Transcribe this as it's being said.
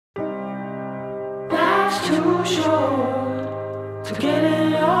life's too short to get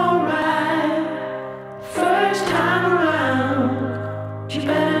it all right. First time around, you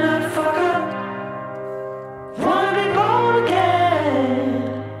better not fuck up. Wanna be born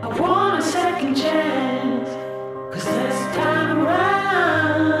again, I want a second chance, 'cause this time around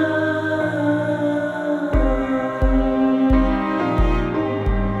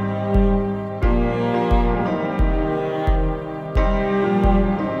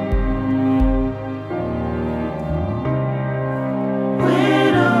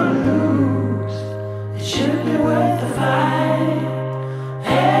win or lose, it should be worth the fight.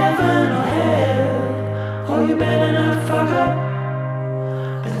 Heaven or hell, oh you better not fuck up.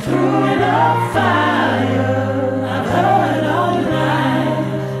 Been through enough fire, I've heard all your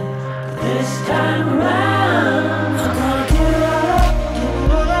lies, but this time around I'm gonna give it all up, give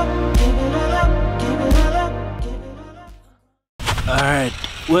it all up, give it all up, give it all up, give it all up. Alright,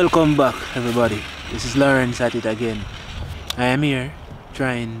 welcome back everybody. This is Lawrence at it again. I am here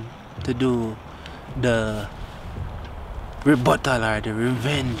trying to do the rebuttal or the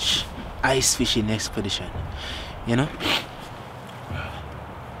revenge ice fishing expedition. You know?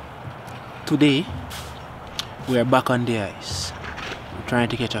 Today we are back on the ice. We're trying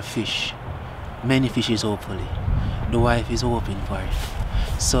to catch a fish. Many fishes hopefully. The wife is hoping for it.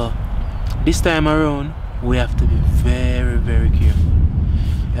 So this time around we have to be very, very careful.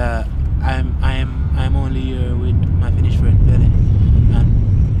 I'm only here with my Finnish friend Pele,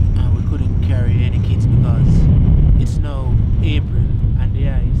 and we couldn't carry any kids because it's now April and the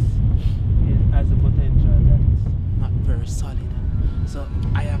ice has the potential that it's not very solid. So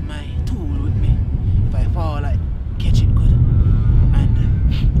I have my tool with me. If I fall, I catch it good, and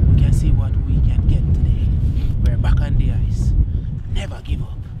we can see what we can get today. We're back on the ice. Never give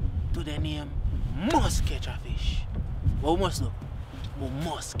up. To the name, must catch a fish. What we must do? We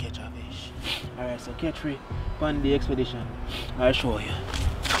must catch a fish. Alright, so catch free on the expedition. I'll show you.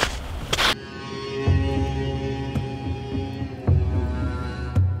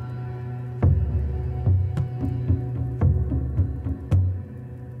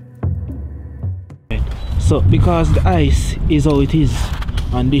 So because the ice is how it is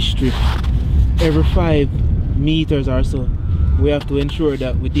on this strip, every 5 meters or so we have to ensure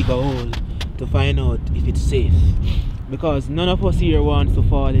that we dig a hole to find out if it's safe, because none of us here wants to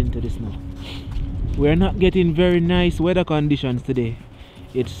fall into the snow. We're not getting very nice weather conditions today.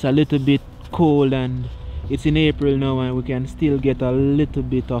 It's a little bit cold and it's in April now, and we can still get a little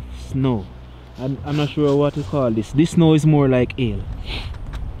bit of snow. I'm not sure what to call this. This snow is more like hail.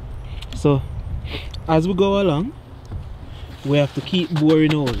 So as we go along, we have to keep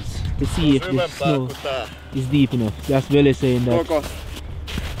boring holes to see if the snow is deep enough. That's Veli saying that. Koko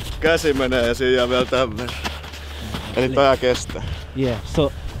käsi menee siihen ja vielä tämmönen. Eli tää kestää. Yeah,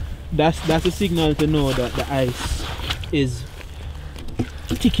 so that's a signal to know that the ice is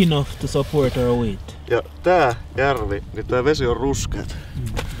thick enough to support our weight. Ja tää järvi, niin tää vesi on ruskeat.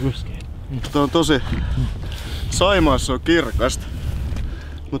 Ruskeat. Tää on tosi... Saimaassa on kirkasta.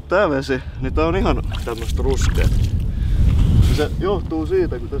 Mut tää vesi, niin tää on ihan tämmöstä ruskeat. Ja se johtuu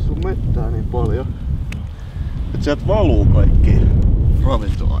siitä, kun tässä on mettää niin paljon, että sieltä valuu kaikki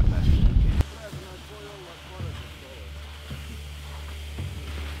ravintoaineet.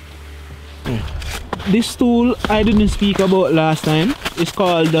 This tool I didn't speak about last time. It's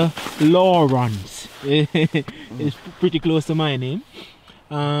called the Lawrence. It's pretty close to my name.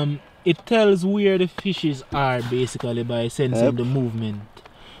 It tells where the fishes are basically by sensing the movement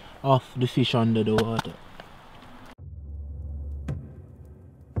of the fish under the water.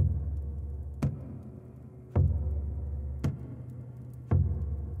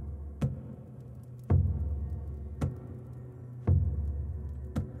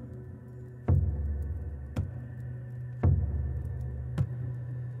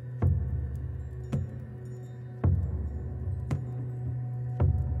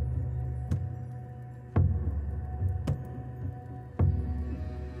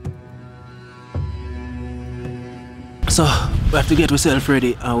 So we have to get ourselves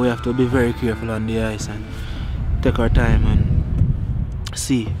ready, and we have to be very careful on the ice and take our time and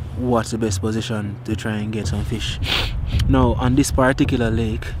see what's the best position to try and get some fish. Now on this particular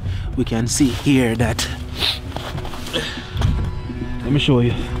lake we can see here that, let me show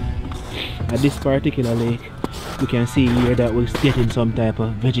you, at this particular lake we can see here that we're getting some type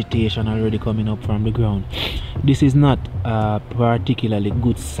of vegetation already coming up from the ground. This is not a particularly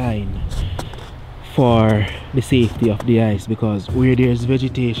good sign for the safety of the ice, because where there's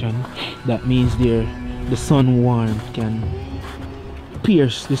vegetation, that means the sun warmth can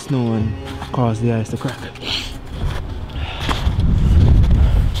pierce the snow and cause the ice to crack.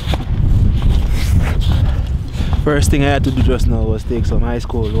 First thing I had to do just now was take some ice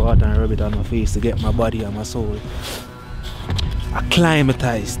cold water and rub it on my face to get my body and my soul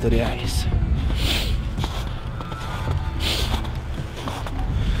acclimatized to the ice.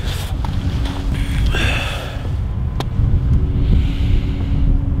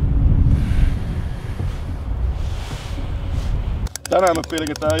 Tänään me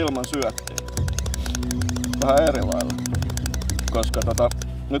pilkitään ilman syöttiä. Vähän eri lailla. Koska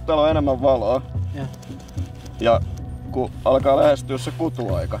nyt täällä on enemmän valoa. Ja kun alkaa lähestyä se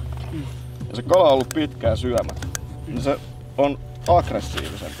kutuaika ja se kala on ollut pitkään syömättä, niin se on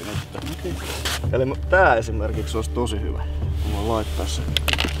aggressiivisempi nyt. Eli tää esimerkiksi olisi tosi hyvä. Kun mä laittaa sen.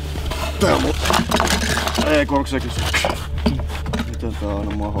 Tää on ei kun onko sekin se? Miten tää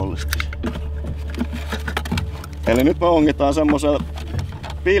on mahdollista? Eli nyt me ongitaan semmosella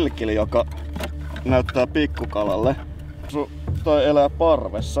pilkillä, joka näyttää pikkukalalle. Toi elää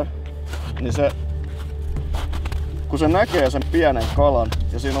parvessa, niin se kun se näkee sen pienen kalan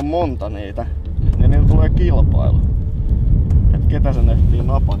ja siinä on monta niitä, niin niillä tulee kilpailu. Et ketä sen ehtii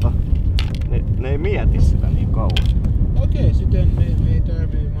napata, niin ne ei mieti sitä niin kauan. Okei, sitten me ei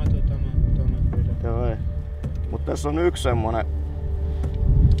tarvii matota. Joo ei. Mut tässä on yksi semmonen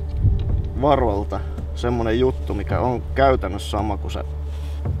varolta semmonen juttu, mikä on käytännössä sama kuin se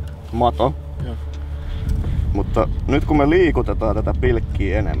mato. Joo. Mutta nyt kun me liikutetaan tätä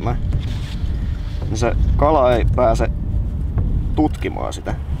pilkkiä enemmän, niin se kala ei pääse tutkimaan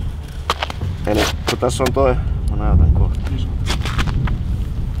sitä. Eli kun tässä on toi, mä näytän kohta.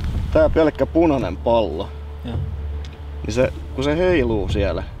 Tää pelkkä punainen pallo, niin se, kun se heiluu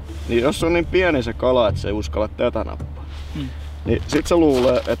siellä, niin jos on niin pieni se kala, että se ei uskalla tätä nappaa, niin sit se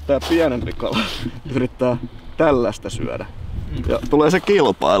luulee, että tää pienempi kala yrittää tällaista syödä. Ja tulee se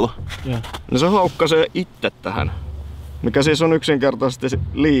kilpailu, niin se haukkaisee itse tähän, mikä siis on yksinkertaisesti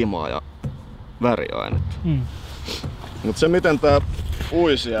liimaa ja väriainetta. Mut se miten tää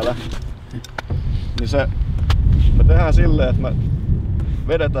ui siellä, niin se me tehdään silleen, että me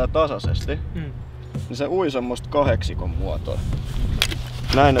vedetään tasaisesti, niin se ui semmoista kahdeksikon muotoa.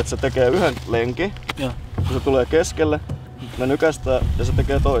 Näin, että se tekee yhden lenkin, kun se tulee keskelle, me nykästää ja se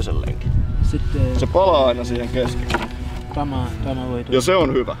tekee toisen lenkin. Sitten se palaa aina siihen keskelle. Tämä voi tulla. Ja se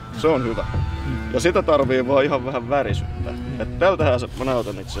on hyvä, se on hyvä. Ja sitä tarvii vaan ihan vähän värisyttää. Et tältähän se, mä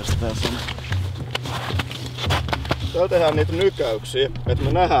näytän itse asiassa tässä. Täällä tehdään niitä nykäyksiä, että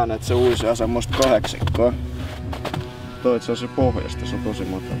me nähdään, että se uisee semmoista kahdeksikkoa. Toi itse asiassa pohjasta, se on tosi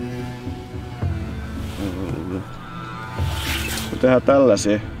matala. Me tehdään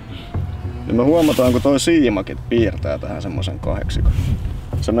tällaisia, niin me huomataan, kun toi siimakin piirtää tähän semmoisen kahdeksikon.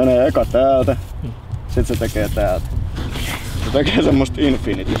 Se menee eka täältä, sit se tekee täältä. Se tekee semmoista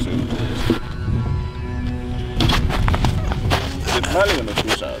infinity-symbolia. Sitten välillä me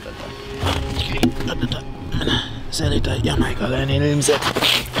pysäytetään. Selitä jamaikalainen ihmiset.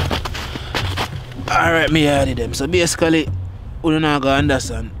 Alright, me added them. So basically, we don't go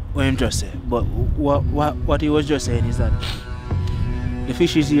understand what I'm just saying. But what he was just saying is that the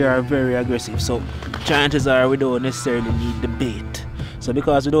fishes here are very aggressive. So chances are we don't necessarily need the bait. So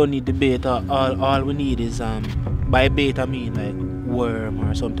because we don't need the bait, all we need is by bait I mean like worm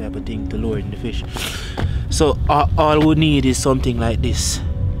or some type of thing to lure in the fish. So all we need is something like this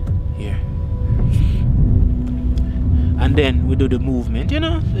here. And then we do the movement, you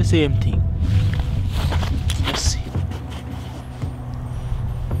know, the same thing. Let's see.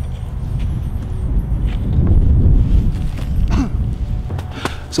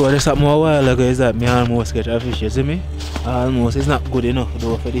 So what just happened a while ago is that me almost catch a fish, you see me? Almost, it's not good enough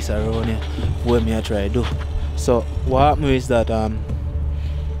though for this around here, what me I try to do. So what happened is that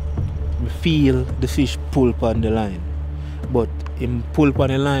me feel the fish pull upon the line. But him pull upon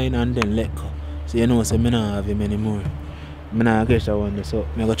the line and then let go. So you know, so me not have him anymore. I not catch that one, so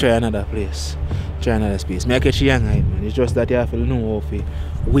I go try another place, try another space. I catch young hype, man. It's just that you have to know how to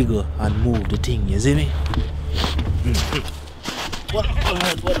wiggle and move the thing, you see me?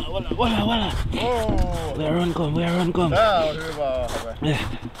 Voila. Oh. We are run come. Tää on hyvä ahve.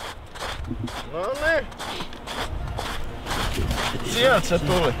 Noniin. Sieltä se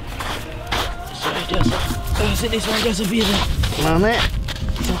tuli. This one just a bit. Noniin.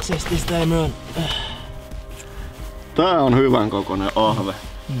 Success this time around. Tää on hyvän kokoinen ahve.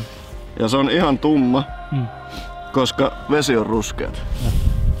 Ja se on ihan tumma, koska vesi on ruskeat.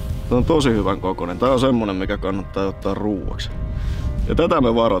 Tää on tosi hyvän kokoinen. Tää on semmonen, mikä kannattaa ottaa ruuaksi. Ja tätä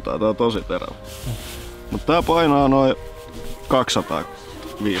me varotaan, tää on tosi terävä. Mutta tää painaa noin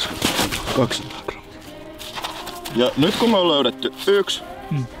 250 grammaa. Ja nyt kun me on löydetty yksi,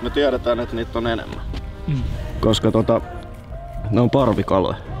 me tiedetään, että niitä on enemmän. Koska ne on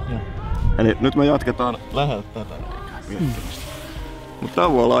parvikaloja. Eli nyt me jatketaan läheltä tätä miettimistä. Mutta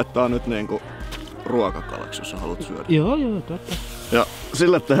tää voi laittaa nyt niinku ruokakalaksi, jos sä haluat syödä. Joo, totta. Ja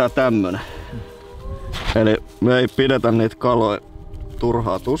sille tehdään tämmönen. Eli me ei pidetä niitä kaloja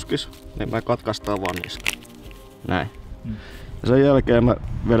turhaa tuskis, niin me katkaistaan vaan niska. Näin. Ja sen jälkeen me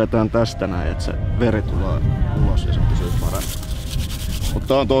vedetään tästä näin, että se veri tulee ulos ja se pysyy paremmin. Mutta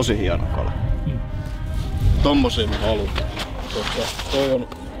tää on tosi hieno kala. Tommosia me halutaan, koska toi on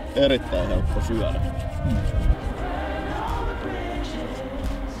erittäin helppo syödä.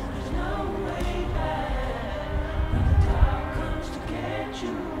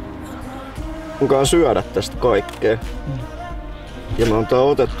 Mukaan syödä tästä kaikkea. Ja me on tää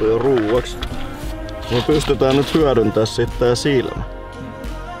otettu jo ruuaksi. Me pystytään nyt hyödyntämään sitten tää silmä.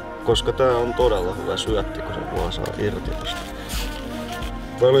 Koska tää on todella hyvä syötti, kun se vaan saa irti tästä.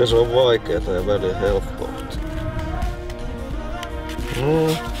 Välillä se on vaikeeta ja välillä helppoa.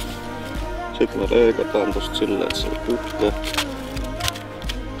 No. Sitten me leikataan tosta silleen, että se kytkee.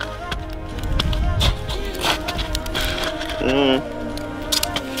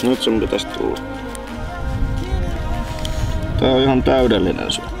 Nyt sen pitäisi tulla. Tää on ihan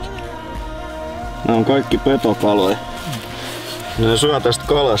täydellinen syötti. Nämä on kaikki petokaloja. Ne syö tästä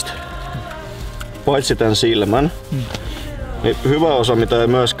kalasta. Paitsi tän silmän. Niin hyvä osa, mitä ei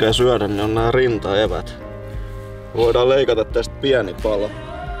myöskään syödä, niin on nämä rintaevät. Voidaan leikata tästä pieni pala,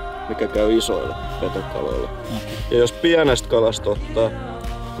 mikä käy isoille petokaloille. Ja jos pienestä kalasta ottaa,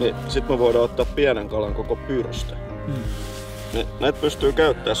 niin sit me voidaan ottaa pienen kalan koko pyrstö. Niin näitä pystyy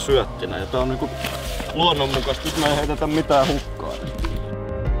käyttämään syöttinä ja tää on niinku luonnonmukaista, nyt me ei heitetä mitään hukkaa.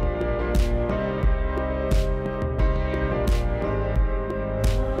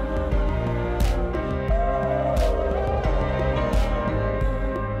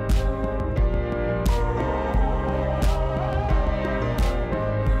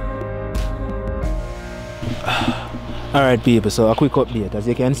 Alright people, so a quick update. As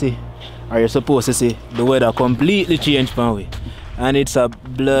you can see, or you're supposed to see, the weather completely changed from way. And it's a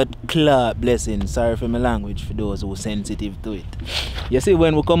blood clot blessing. Sorry for my language for those who are sensitive to it. You see,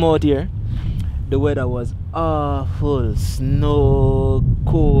 when we come out here, the weather was awful, snow,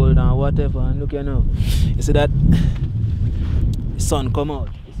 cold and whatever. And look here now, you see that sun come out,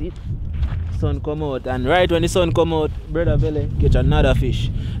 you see it? Sun come out, and right when the sun come out, brother Belly catch another fish.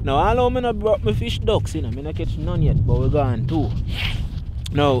 Now I know I not brought my fish ducks, you know, I not catch none yet, but we're gone too.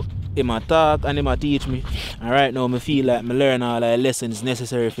 Now him a talk and him a teach me, and right now I feel like I learn all the lessons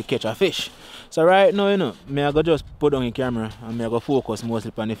necessary to catch a fish. So right now, you know, I go just put on the camera and I go focus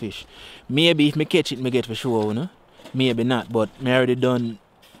mostly on the fish. Maybe if I catch it, I get for sure, you know. Maybe not, but I already done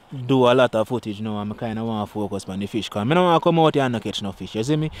do a lot of footage now and I kind of want to focus on the fish because I don't want to come out here and not catch no fish, you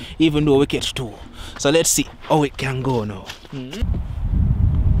see me? Even though we catch two. So let's see how it can go now.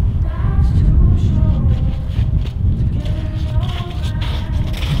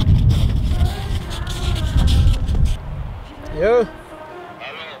 Yo. Hello.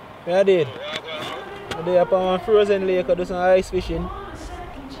 Yeah, I did. I did up on frozen lake, I do some ice fishing.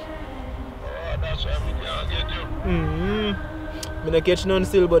 That's everything I'll get you. I don't catch none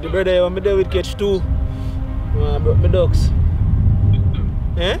still, but the brother when I there with catch two. I brought my ducks.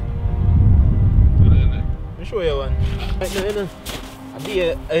 Eh? I'll show you one. Right now, you know.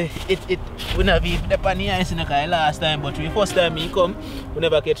 It we never be up on the ice in the car last time, but the first time we come, we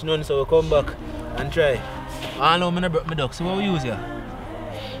never catch none, so we come back and try. I know I brought my ducks. So what we use here?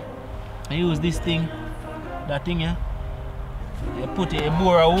 I use this thing, that thing here. You put it, you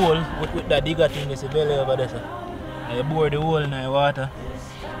bore a hole with that digger thing, you see belly over there. So. You bore the hole in the water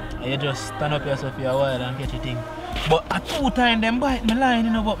and you just stand up yourself for a while and catch a thing. But at 2 times them bite my line,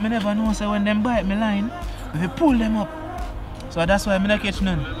 you know, but I never know so when them bite my line, if you pull them up. So that's why I don't catch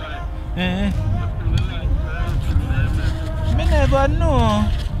none. I never know.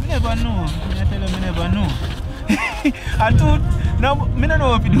 I never know. I tell you I never know. At 2, now I don't know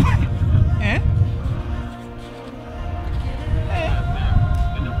what to do. Eh?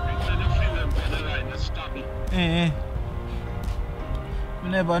 I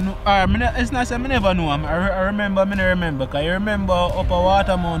never know. It's not saying I never know. I remember, I remember. Because I remember up a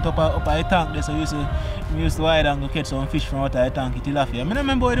water mount, up a tank there, so we used to ride and go catch some fish from out of the tank in Tilapia. I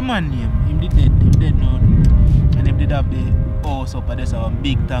remember what the man name. Him dead now. And him did have the house up there, so a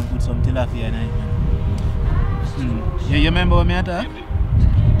big tank with some tilapia in it. You remember what I talk?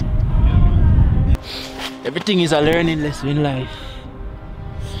 Everything is a learning lesson in life.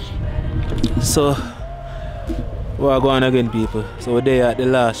 So we're going again, people. So we're there at the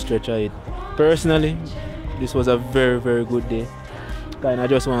last stretch of it. Personally, this was a very, very good day. And I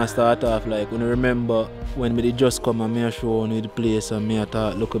just want to start off like when I remember when me did just come and me a show on the place and me a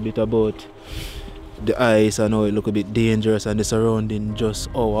talk look a bit about the ice and how it look a bit dangerous and the surrounding, just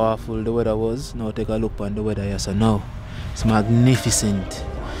how awful the weather was. Now take a look on the weather here, so now it's magnificent.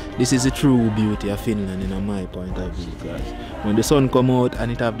 This is the true beauty of Finland in my point of view, guys. When the sun come out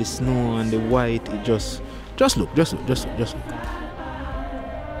and it have the snow and the white, it just look.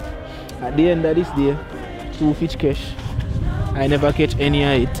 At the end of this day, 2 fish catch. I never catch any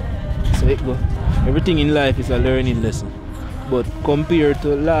of it. So it go. Everything in life is a learning lesson. But compared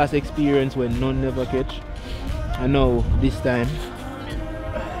to last experience when none never catch, I know this time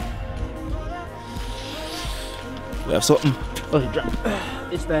we have something. Oh, it dropped.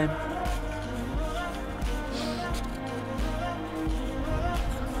 This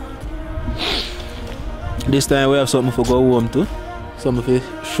time we have something for go home to. Something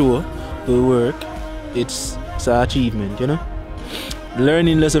for show, for work. It's an achievement, you know. The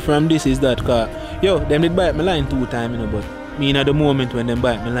learning lesson from this is that, yo, them did bite my line 2 times, you know, but me at the moment when them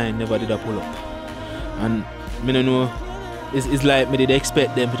bite my line never did a pull up. And me don't know, it's like me did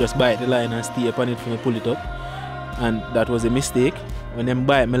expect them to just bite the line and stay upon it for me pull it up. And that was a mistake. When them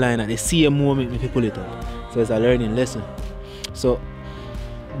bite my line at the same moment me pull it up. So it's a learning lesson. So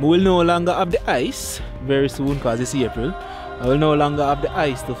we will no longer have the ice very soon because it's April. I will no longer have the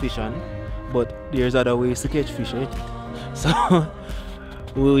ice to fish on, but there's other ways to catch fish, right? So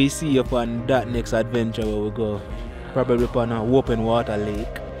we will see upon that next adventure where we go probably upon an open water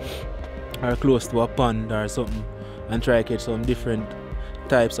lake or close to a pond or something and try to catch some different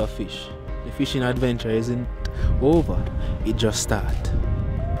types of fish. The fishing adventure isn't over, it just starts.